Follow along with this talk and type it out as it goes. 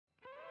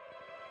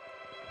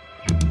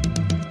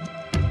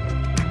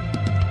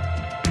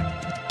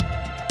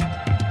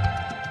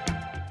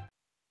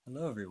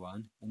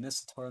everyone, in this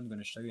tutorial I'm going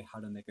to show you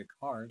how to make a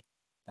card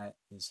that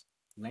is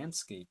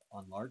landscape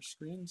on large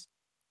screens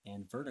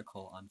and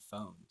vertical on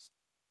phones.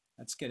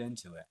 Let's get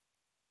into it.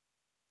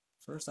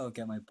 First I'll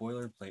get my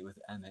boilerplate with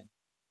Emmet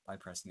by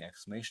pressing the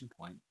exclamation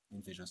point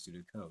in Visual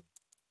Studio Code.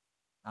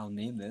 I'll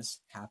name this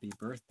Happy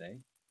Birthday,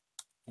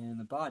 and in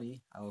the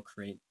body I will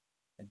create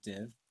a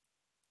div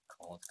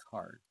called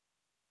card.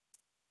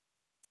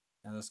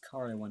 Now this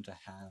card I want to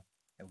have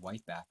a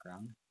white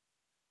background,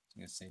 so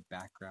I'm going to say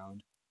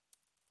background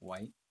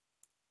white.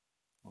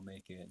 We'll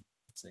make it,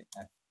 let's say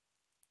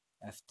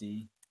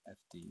FD.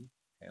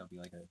 Okay, it'll be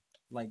like a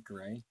light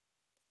gray,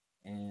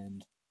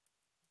 and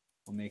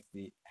we'll make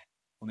it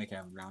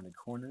have rounded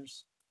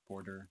corners,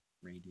 border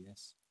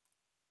radius,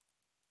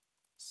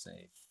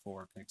 say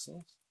 4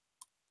 pixels.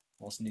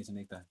 We'll also need to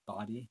make the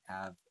body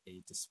have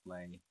a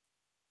display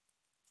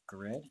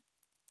grid,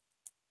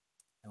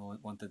 and we'll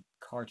want the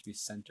card to be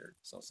centered.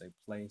 So I'll say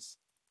place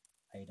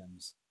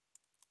items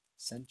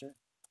center.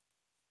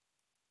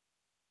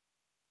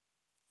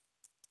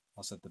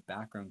 I'll set the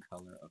background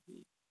color of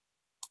the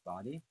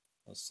body.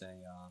 I'll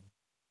say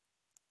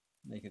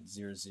make it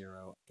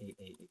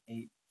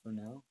 008888 for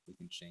now. We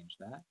can change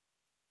that.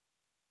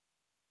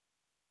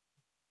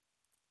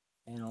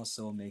 And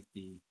also make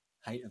the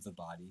height of the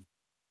body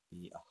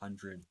be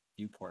 100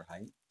 viewport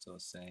height. So I'll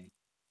say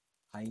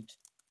height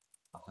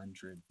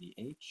 100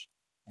 VH.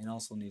 And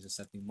also need to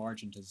set the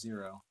margin to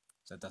 0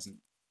 so it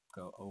doesn't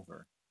go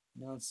over.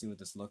 Now let's see what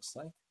this looks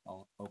like.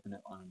 I'll open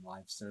it on a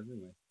live server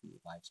with the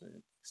live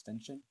server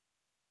extension.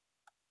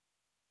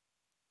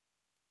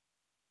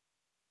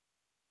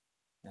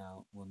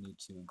 Now we'll need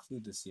to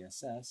include the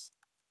CSS,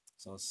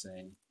 so I'll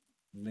say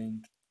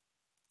link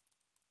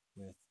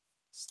with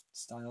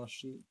style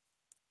sheet.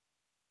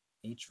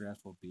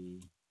 href will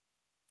be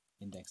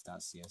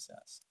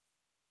index.css.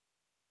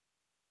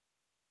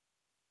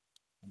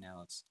 And now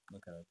let's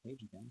look at our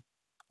page again.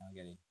 I'll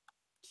get a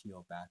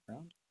teal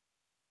background.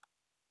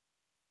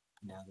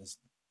 Now this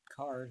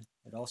card,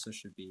 it also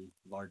should be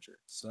larger,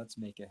 so let's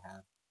make it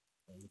have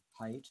a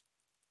height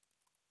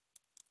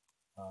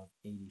of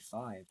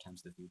 85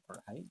 times the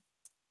viewport height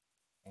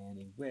and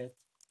a width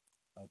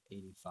of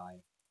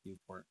 85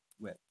 viewport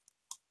width.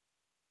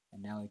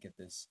 And now I get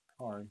this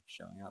card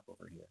showing up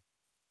over here.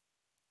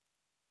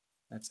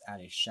 Let's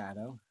add a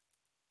shadow.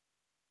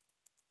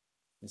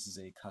 This is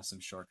a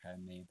custom shortcut I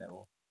made that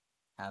will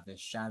have a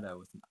shadow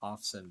with an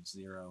offset of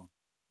 0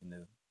 in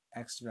the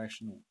X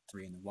direction,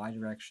 3 in the Y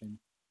direction,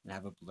 and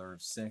have a blur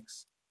of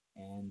 6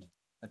 and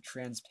a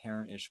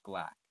transparent-ish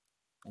black.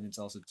 And it's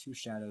also 2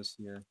 shadows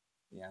here.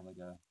 We have like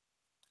a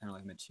kind of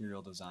like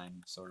material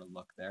design sort of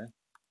look there.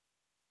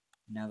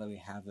 Now that we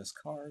have this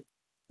card,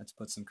 let's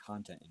put some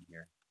content in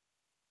here.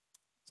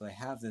 So I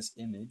have this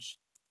image,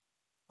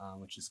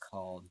 which is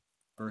called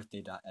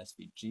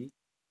birthday.svg,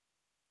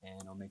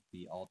 and I'll make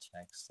the alt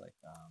text like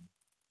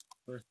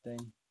birthday.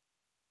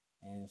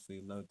 And if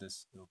we load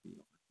this, it'll be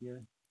over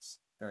here. It's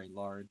very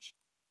large,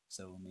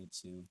 so we'll need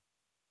to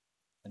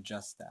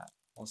adjust that.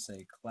 I'll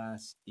say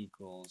class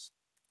equals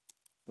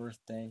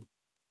birthday,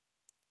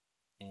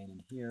 and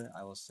in here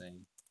I will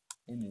say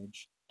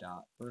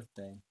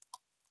image.birthday.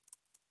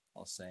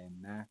 I'll say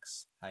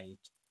max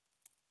height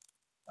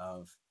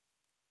of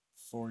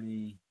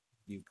 40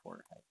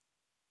 viewport height.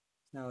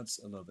 Now it's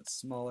a little bit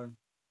smaller,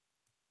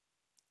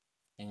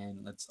 and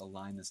let's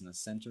align this in the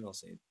center. I'll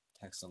say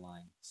text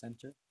align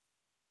center.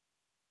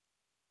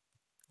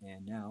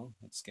 And now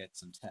let's get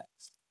some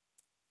text.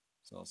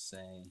 So I'll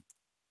say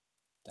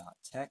dot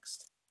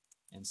text.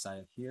 Inside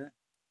of here,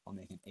 I'll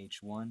make an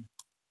H1,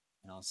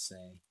 and I'll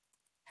say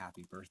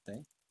happy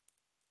birthday.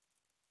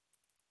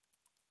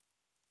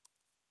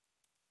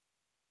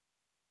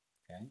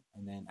 Okay,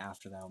 and then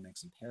after that I'll make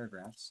some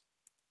paragraphs.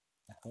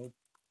 I hope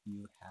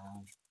you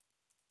have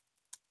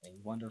a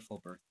wonderful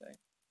birthday.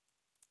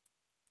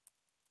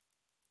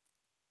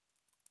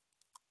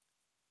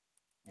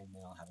 And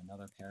then I'll have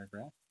another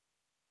paragraph.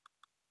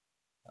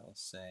 I will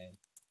say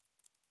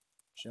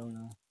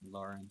Jonah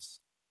Lawrence,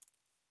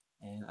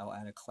 and I'll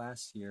add a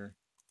class here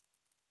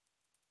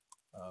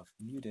of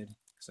muted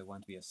because I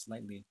want it to be a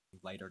slightly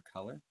lighter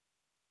color.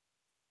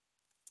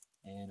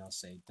 And I'll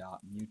say dot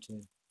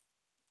muted.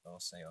 I'll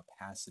say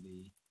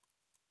opacity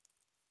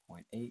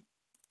 0.8.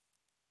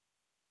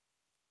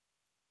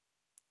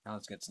 Now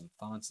let's get some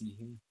fonts in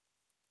here.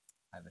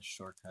 I have a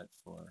shortcut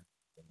for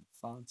different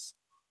fonts.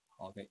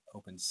 I'll get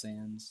Open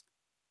Sans,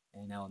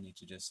 and now I'll need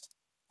to just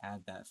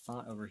add that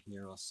font over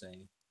here. I'll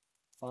say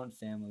font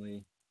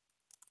family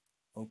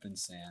Open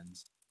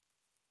Sans,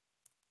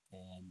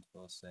 and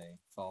we'll say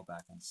fall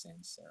back on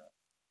sans serif.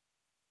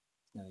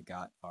 Now we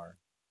got our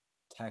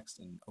text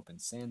in Open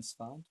Sans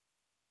font.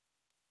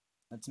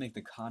 Let's make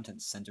the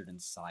content centered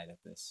inside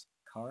of this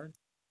card.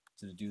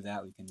 So to do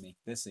that, we can make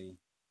this a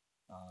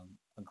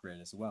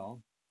grid as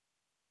well.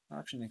 I'll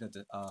actually make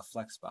a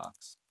flex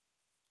box.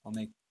 I'll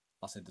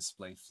say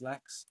display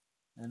flex,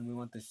 and we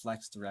want the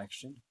flex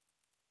direction,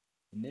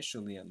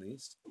 initially at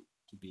least,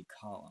 to be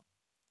column.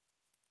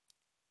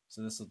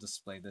 So this will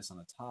display this on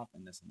the top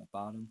and this on the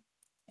bottom.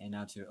 And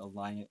now to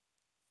align it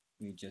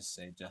we just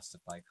say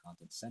justify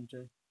content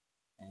center,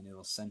 and it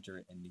will center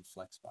it in the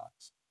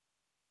flexbox.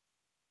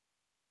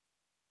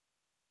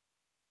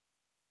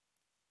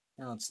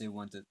 Now let's say we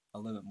want a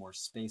little bit more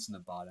space in the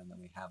bottom than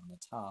we have on the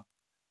top.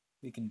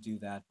 We can do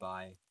that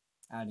by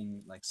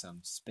adding like some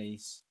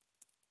space.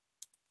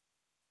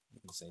 We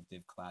can say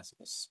div class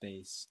equals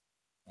space,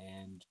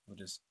 and we'll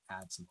just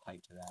add some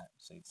height to that.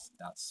 Say it's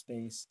dot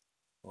space.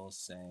 We'll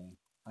say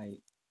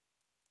height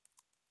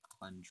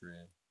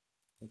 100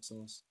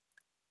 pixels.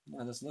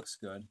 Now this looks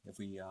good. If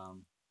we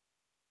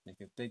make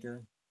it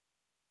bigger,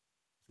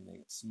 if we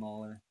make it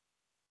smaller,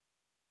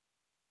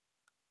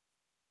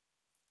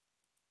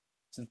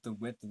 since the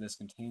width of this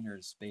container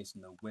is based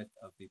on the width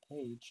of the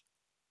page,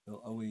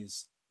 it'll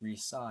always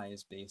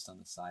resize based on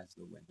the size of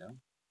the window.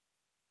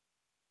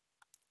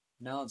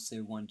 Now let's say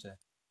we want to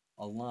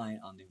align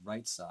on the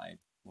right side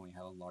when we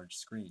have a large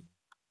screen.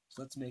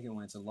 So let's make it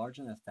when it's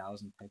larger than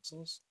 1,000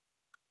 pixels,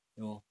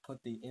 it will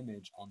put the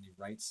image on the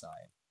right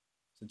side.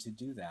 So to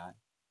do that,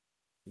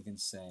 we can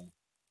say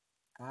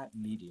at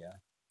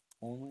media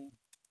only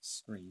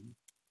screen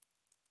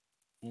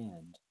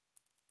and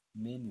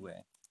min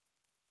width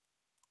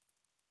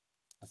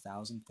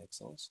 1,000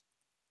 pixels.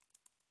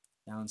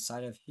 Now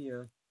inside of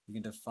here, we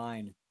can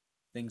define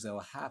things that will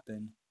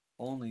happen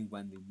only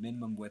when the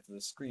minimum width of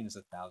the screen is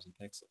 1,000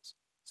 pixels.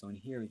 So in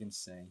here we can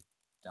say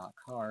dot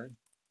card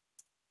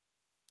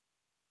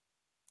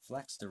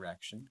flex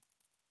direction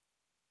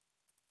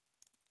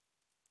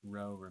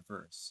row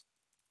reverse.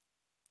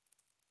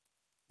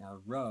 Now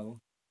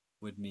row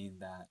would mean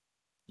that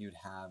you'd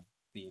have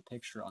the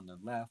picture on the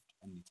left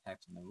and the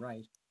text on the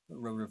right, but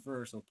row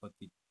reverse will put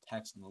the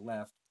text on the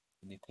left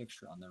and the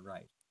picture on the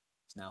right.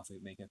 So now if we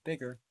make it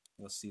bigger,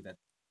 we'll see that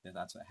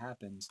that's what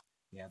happens.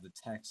 We have the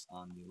text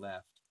on the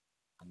left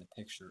and the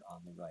picture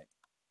on the right.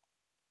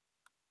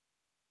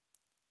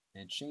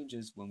 And it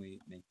changes when we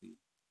make the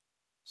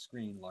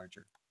screen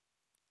larger.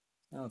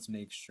 Now let's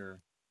make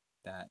sure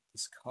that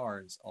this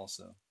card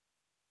also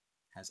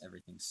has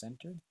everything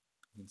centered.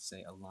 We can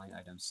say align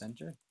item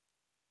center.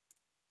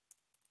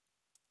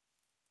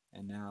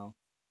 And now,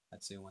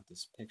 let's say we want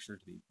this picture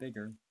to be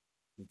bigger.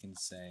 We can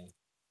say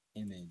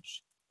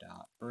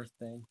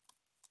image.birthday.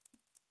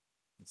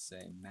 Let's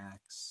say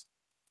max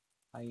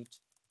height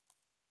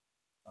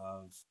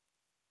of,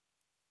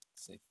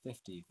 say,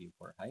 50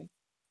 viewport height.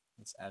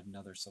 Let's add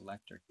another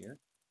selector here.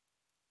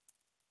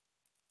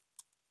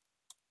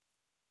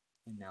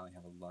 And now we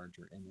have a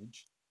larger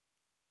image.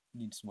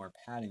 We need some more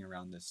padding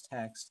around this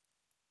text.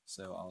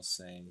 So I'll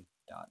say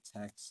dot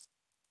text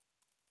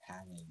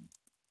padding.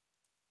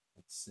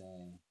 Let's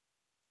say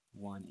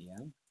 1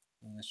 EM.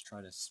 And let's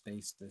try to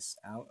space this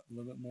out a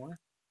little bit more.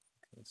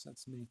 Okay, so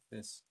let's make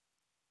this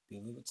be a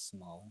little bit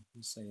smaller.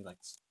 We'll say like,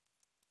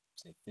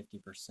 say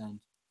 50%.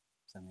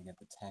 So then we get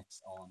the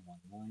text all in one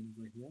line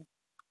over here.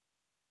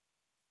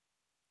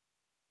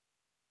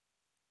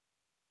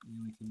 And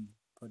we can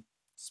put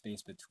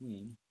space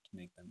between to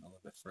make them a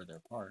little bit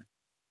further apart,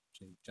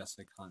 to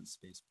justify content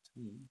space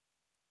between.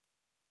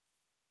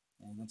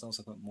 And let's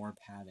also put more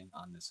padding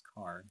on this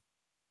card.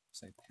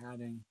 Say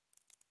padding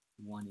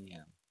 1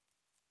 EM.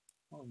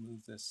 I'll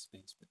move this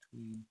space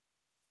between.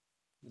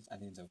 I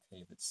think it's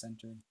okay if it's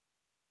centered.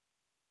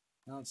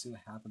 Now let's see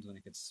what happens when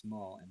it gets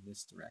small in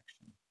this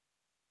direction.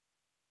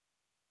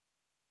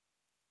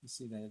 You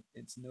see that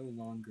it's no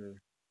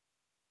longer,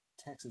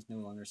 text is no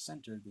longer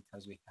centered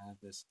because we have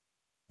this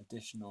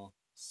additional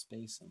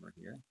space over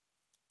here.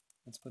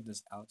 Let's put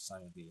this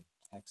outside of the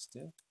text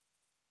div.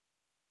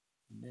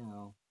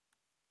 Now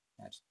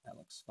that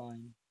looks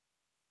fine.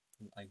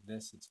 Like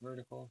this, it's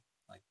vertical.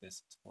 Like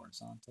this, it's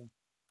horizontal.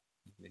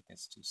 If it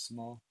gets too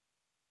small,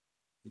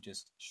 we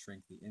just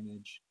shrink the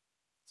image.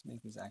 Let's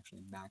make this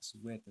actually max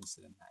width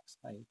instead of max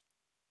height.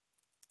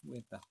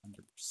 Width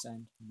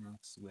 100%,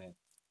 max width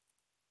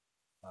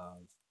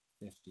of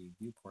 50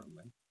 viewport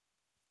width.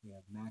 We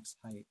have max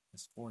height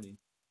as 40, so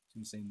we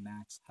can say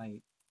max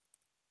height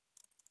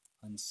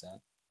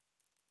unset.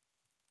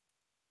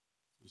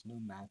 There's no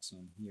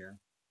maximum here.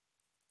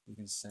 We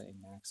can set a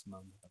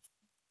maximum of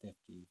 50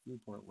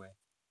 viewport width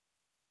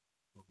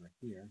over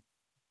here.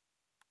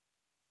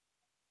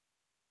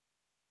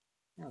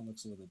 Now it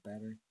looks a little bit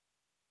better,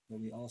 but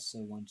we also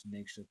want to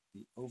make sure that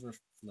the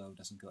overflow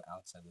doesn't go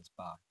outside this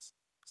box.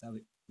 So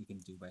that we can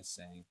do by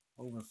saying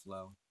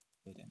overflow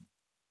hidden.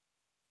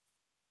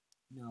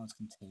 Now it's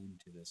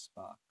contained to this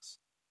box.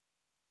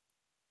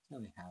 So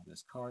now we have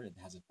this card.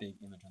 It has a big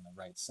image on the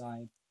right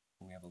side.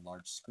 When we have a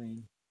large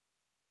screen,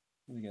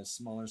 when we get a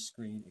smaller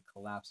screen, it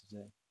collapses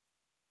it.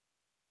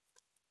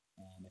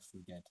 And if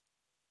we get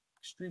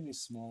extremely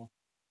small,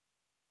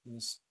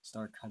 we'll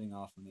start cutting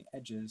off on the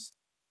edges,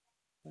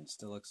 but it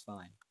still looks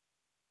fine.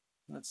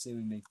 Let's say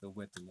we make the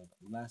width a little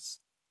bit less,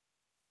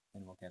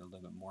 and we'll get a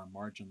little bit more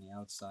margin on the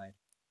outside.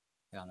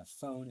 And on a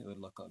phone, it would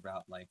look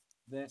about like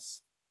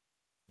this,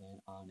 and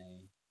on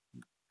a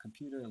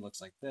computer, it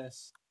looks like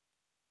this.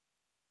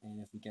 And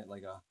if we get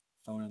like a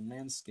phone and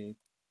landscape,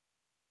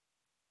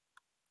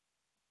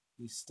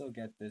 we still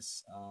get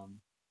this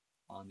on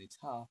the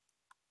top,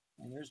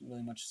 and there isn't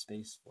really much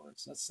space for it.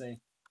 So let's say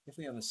if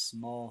we have a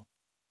small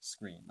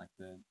screen, like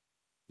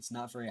it's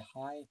not very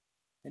high,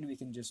 then we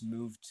can just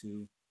move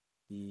to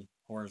the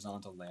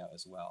horizontal layout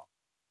as well.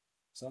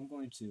 So I'm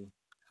going to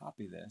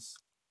copy this,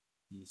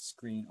 the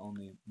screen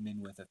only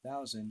min width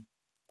 1000,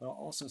 but I'll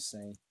also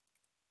say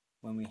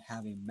when we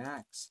have a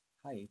max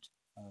height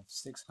of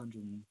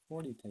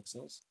 640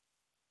 pixels,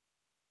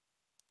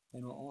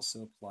 then we'll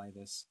also apply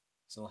this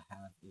so we'll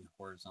have a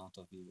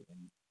horizontal view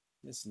in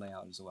this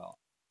layout as well.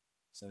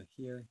 So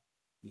here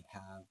we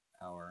have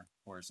our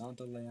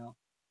horizontal layout.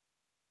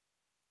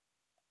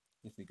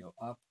 If we go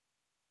up,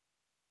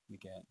 we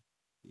get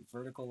the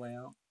vertical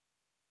layout,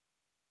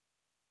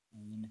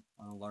 and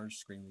on a large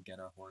screen we get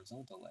our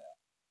horizontal layout.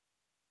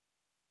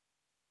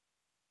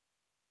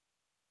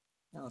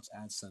 Now let's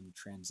add some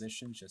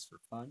transitions just for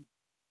fun.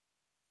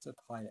 Let's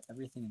apply to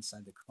everything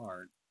inside the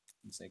card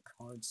and say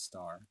card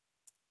star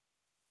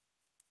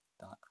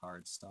dot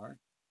card star.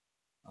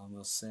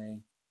 We'll say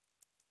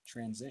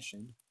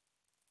transition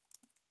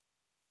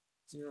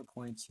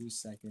 0.2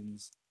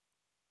 seconds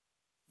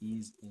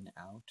ease in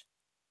out,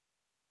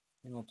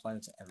 and we'll apply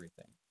it to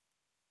everything.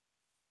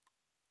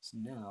 So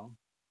now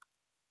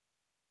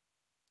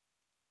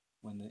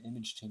when the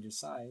image changes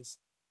size,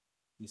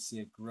 you see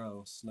it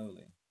grow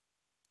slowly,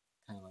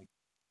 kind of like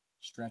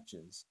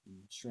stretches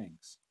and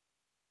shrinks.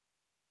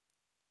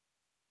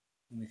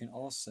 And we can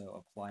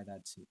also apply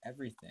that to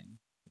everything.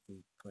 If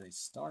we put a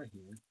star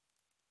here,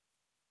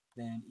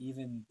 then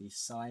even the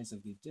size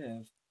of the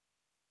div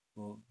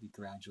will be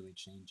gradually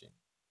changing.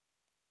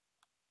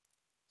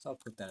 So I'll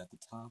put that at the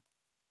top,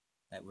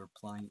 that we're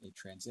applying a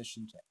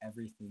transition to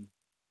everything,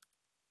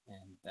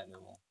 and that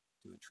it will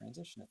do a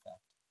transition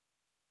effect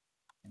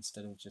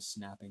instead of just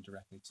snapping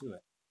directly to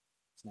it.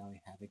 So now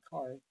we have a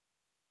card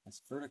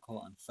that's vertical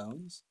on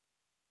phones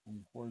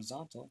and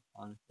horizontal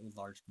on a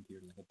large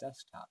computer like a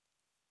desktop.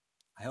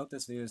 I hope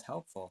this video is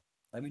helpful.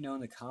 Let me know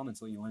in the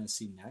comments what you want to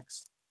see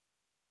next.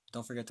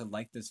 Don't forget to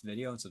like this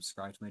video and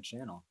subscribe to my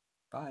channel.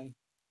 Bye!